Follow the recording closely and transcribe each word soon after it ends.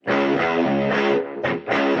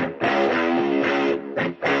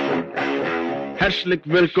Herzlich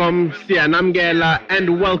willkommen, Sianamgela,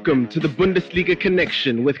 and welcome to the Bundesliga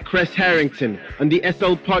Connection with Kres Harrington on the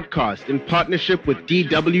SL Podcast in partnership with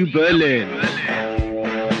DW Berlin.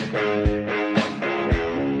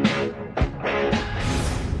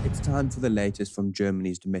 It's time for the latest from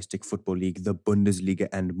Germany's domestic football league, the Bundesliga,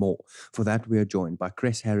 and more. For that, we are joined by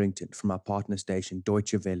Kres Harrington from our partner station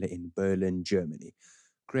Deutsche Welle in Berlin, Germany.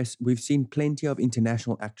 Kres, we've seen plenty of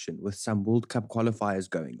international action with some World Cup qualifiers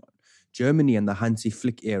going on. Germany and the Hansi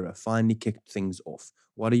Flick era finally kicked things off.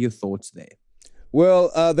 What are your thoughts there?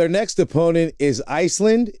 Well, their next opponent is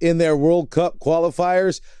Iceland in their World Cup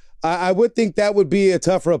qualifiers. I would think that would be a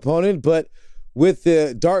tougher opponent, but with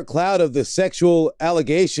the dark cloud of the sexual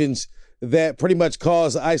allegations that pretty much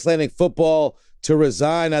caused Icelandic football to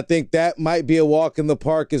resign, I think that might be a walk in the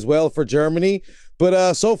park as well for Germany.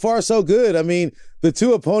 But so far, so good. I mean, the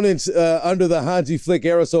two opponents under the Hansi Flick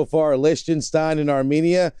era so far are Liechtenstein and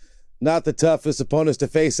Armenia. Not the toughest opponents to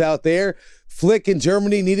face out there. Flick in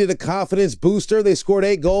Germany needed a confidence booster. They scored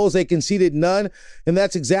 8 goals. They conceded none. And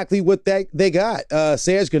that's exactly what they got.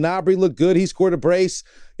 Serge Gnabry looked good. He scored a brace.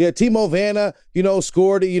 Yeah, Timo Werner,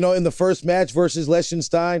 scored, in the first match versus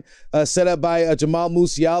Liechtenstein, set up by Jamal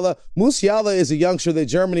Musiala. Musiala is a youngster that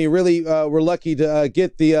Germany really were lucky to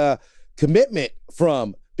get the commitment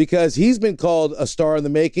from, because he's been called a star in the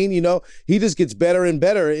making. He just gets better and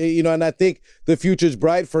better, and I think the future's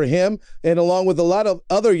bright for him. And along with a lot of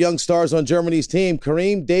other young stars on Germany's team,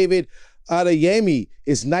 Karim, David, Adeyemi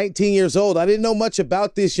is 19 years old. I didn't know much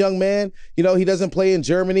about this young man. He doesn't play in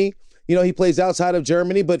Germany. He plays outside of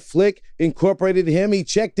Germany, but Flick incorporated him. He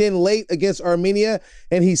checked in late against Armenia,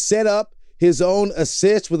 and he set up his own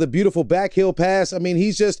assist with a beautiful backheel pass. I mean,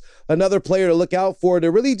 he's just another player to look out for. To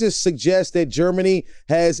really just suggest that Germany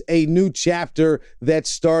has a new chapter that's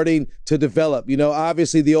starting to develop.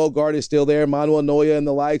 Obviously the old guard is still there. Manuel Neuer and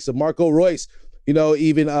the likes of Marco Reus,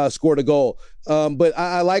 even scored a goal. But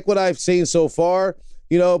I like what I've seen so far,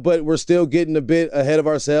 but we're still getting a bit ahead of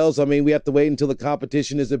ourselves. I mean, we have to wait until the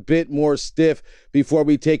competition is a bit more stiff before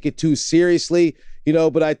we take it too seriously,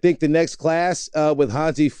 but I think the next class with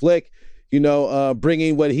Hansi Flick,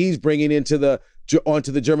 bringing what he's bringing onto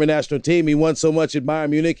the German national team. He won so much at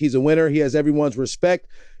Bayern Munich. He's a winner. He has everyone's respect.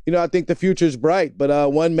 I think the future's bright, but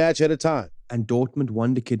one match at a time. And Dortmund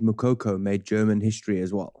wonder kid Moukoko made German history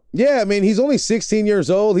as well. Yeah, I mean, he's only 16 years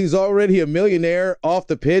old. He's already a millionaire off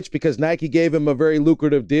the pitch because Nike gave him a very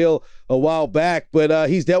lucrative deal a while back. But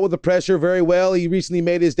he's dealt with the pressure very well. He recently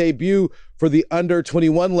made his debut for the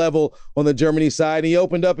under-21 level on the Germany side. He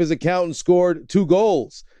opened up his account and scored 2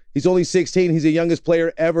 goals. He's only 16. He's the youngest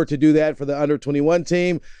player ever to do that for the under-21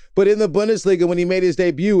 team. But in the Bundesliga, when he made his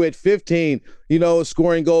debut at 15,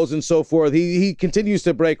 scoring goals and so forth, he continues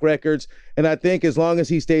to break records. And I think as long as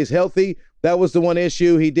he stays healthy, that was the one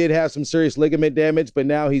issue. He did have some serious ligament damage, but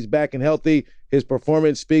now he's back and healthy. His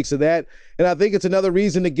performance speaks of that. And I think it's another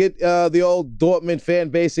reason to get the old Dortmund fan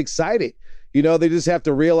base excited. They just have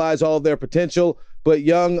to realize all of their potential. But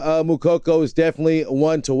young Moukoko is definitely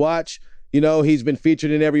one to watch. He's been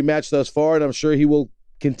featured in every match thus far, and I'm sure he will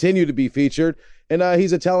continue to be featured. And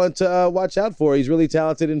he's a talent to watch out for. He's really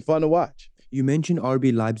talented and fun to watch. You mentioned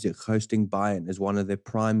RB Leipzig hosting Bayern as one of their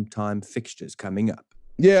prime time fixtures coming up.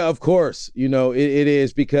 Yeah, of course. It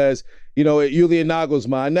is because, Julian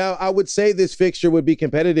Nagelsmann. Now, I would say this fixture would be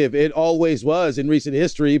competitive. It always was in recent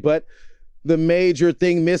history, but the major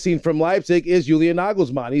thing missing from Leipzig is Julian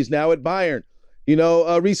Nagelsmann. He's now at Bayern.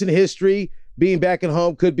 Recent history, being back at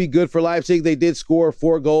home could be good for Leipzig. They did score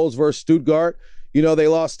 4 goals versus Stuttgart. They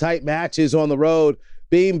lost tight matches on the road.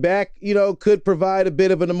 Being back, could provide a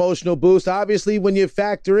bit of an emotional boost. Obviously, when you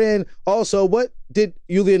factor in also, what did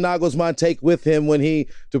Julian Nagelsmann take with him when he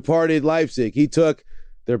departed Leipzig? He took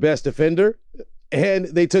their best defender, and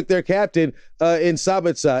they took their captain in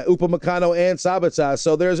Sabitzer, Upamecano and Sabitzer.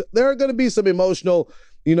 So there are going to be some emotional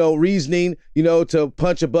reasoning, to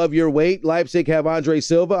punch above your weight. Leipzig have Andre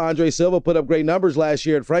Silva. Andre Silva put up great numbers last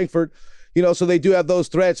year at Frankfurt, so they do have those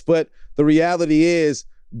threats. But the reality is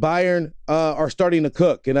Bayern are starting to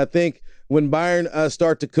cook. And I think when Bayern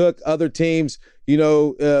start to cook, other teams,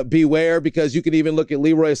 beware, because you can even look at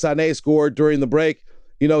Leroy Sané scored during the break.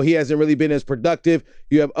 He hasn't really been as productive.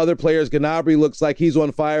 You have other players. Gnabry looks like he's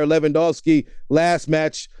on fire. Lewandowski, last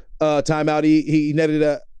match timeout, he netted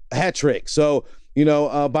a hat trick. So,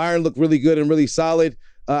 Bayern looked really good and really solid.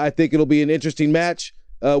 I think it'll be an interesting match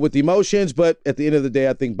with emotions, but at the end of the day,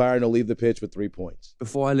 I think Bayern will leave the pitch with 3 points.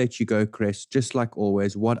 Before I let you go, Kres, just like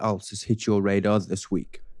always, what else has hit your radar this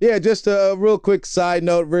week? Yeah, just a real quick side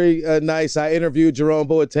note, very nice. I interviewed Jerome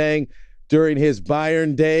Boateng during his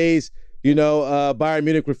Bayern days. Bayern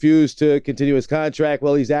Munich refused to continue his contract.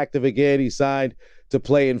 Well, he's active again. He signed to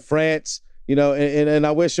play in France, and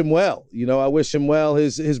I wish him well. I wish him well.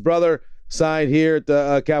 His brother signed here at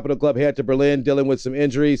the Capital Club Hertha Berlin, dealing with some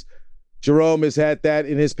injuries. Jerome has had that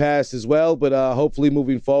in his past as well, but hopefully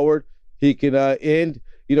moving forward, he can end,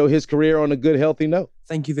 his career on a good, healthy note.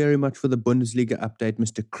 Thank you very much for the Bundesliga update,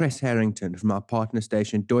 Mr. Kres Harrington from our partner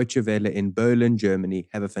station Deutsche Welle in Berlin, Germany.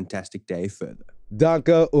 Have a fantastic day further.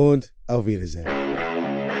 Danke und auf Wiedersehen.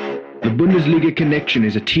 The Bundesliga Connection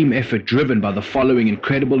is a team effort driven by the following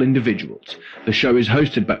incredible individuals. The show is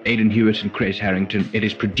hosted by Aidan Hewitt and Kres Harrington. It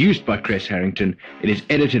is produced by Kres Harrington. It is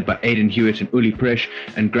edited by Aidan Hewitt and Uli Presch,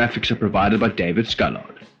 and graphics are provided by David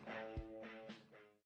Scullard.